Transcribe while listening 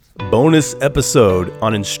bonus episode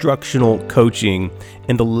on instructional coaching.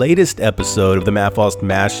 In the latest episode of the Matt Faust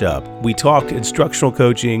Mashup, we talked instructional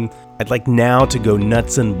coaching. I'd like now to go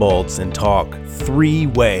nuts and bolts and talk 3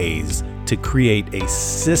 ways to create a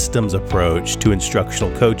systems approach to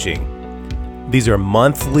instructional coaching. These are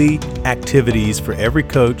monthly activities for every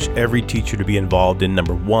coach, every teacher to be involved in.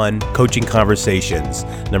 Number 1, coaching conversations.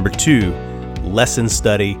 Number 2, lesson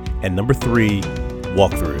study. And number 3,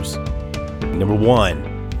 walkthroughs. Number 1,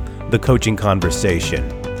 the coaching conversation.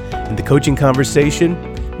 And the coaching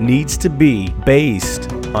conversation needs to be based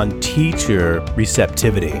on teacher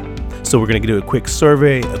receptivity. So we're going to do a quick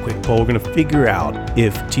survey, a quick poll. We're going to figure out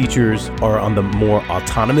if teachers are on the more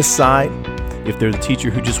autonomous side, if they're the teacher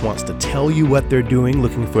who just wants to tell you what they're doing,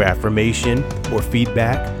 looking for affirmation or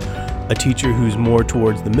feedback, a teacher who's more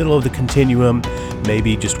towards the middle of the continuum,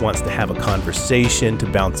 maybe just wants to have a conversation to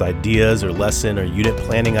bounce ideas or lesson or unit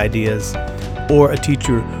planning ideas, or a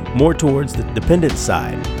teacher more towards the dependent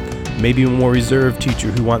side, maybe a more reserved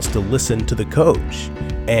teacher who wants to listen to the coach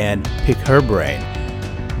and pick her brain.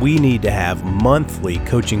 We need to have monthly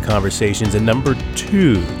coaching conversations. And number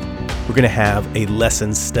 2, we're going to have a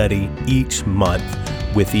lesson study each month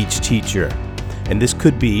with each teacher. And this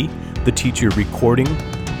could be the teacher recording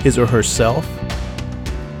his or herself,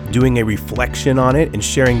 doing a reflection on it and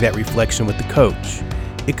sharing that reflection with the coach.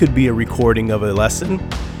 It could be a recording of a lesson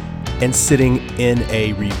and sitting in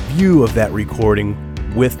a review of that recording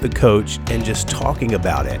with the coach and just talking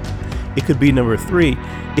about it. It could be number 3,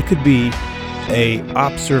 it could be a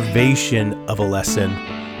observation of a lesson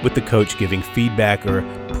with the coach giving feedback or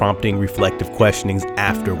prompting reflective questionings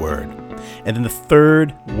afterward. And then the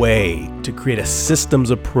 3rd way to create a systems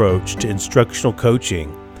approach to instructional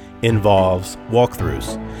coaching involves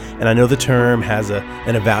walkthroughs. And I know the term has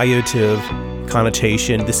an evaluative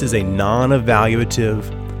connotation. This is a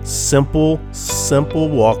non-evaluative, simple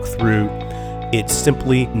walkthrough. It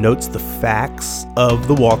simply notes the facts of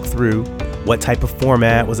the walkthrough. What type of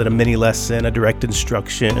format? Was it a mini lesson, a direct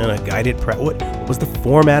instruction, a guided what was the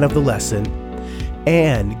format of the lesson?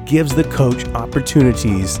 And gives the coach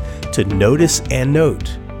opportunities to notice and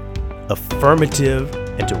note, affirmative,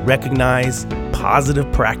 and to recognize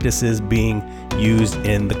positive practices being used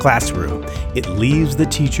in the classroom. It leaves the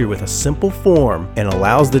teacher with a simple form and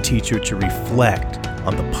allows the teacher to reflect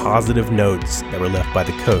on the positive notes that were left by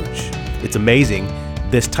the coach. It's amazing,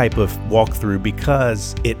 this type of walkthrough,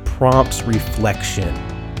 because it prompts reflection.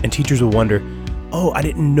 And teachers will wonder, oh, I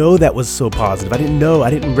didn't know that was so positive. I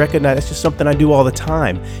didn't recognize, that's just something I do all the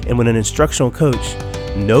time. And when an instructional coach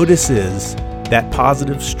notices that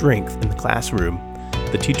positive strength in the classroom,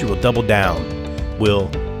 the teacher will double down, will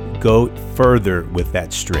go further with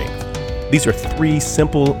that strength. These are 3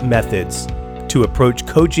 simple methods to approach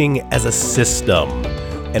coaching as a system.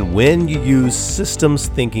 And when you use systems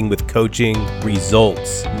thinking with coaching,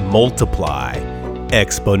 results multiply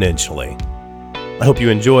exponentially. I hope you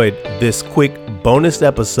enjoyed this quick bonus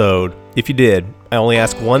episode. If you did, I only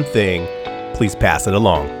ask one thing: please pass it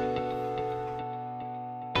along.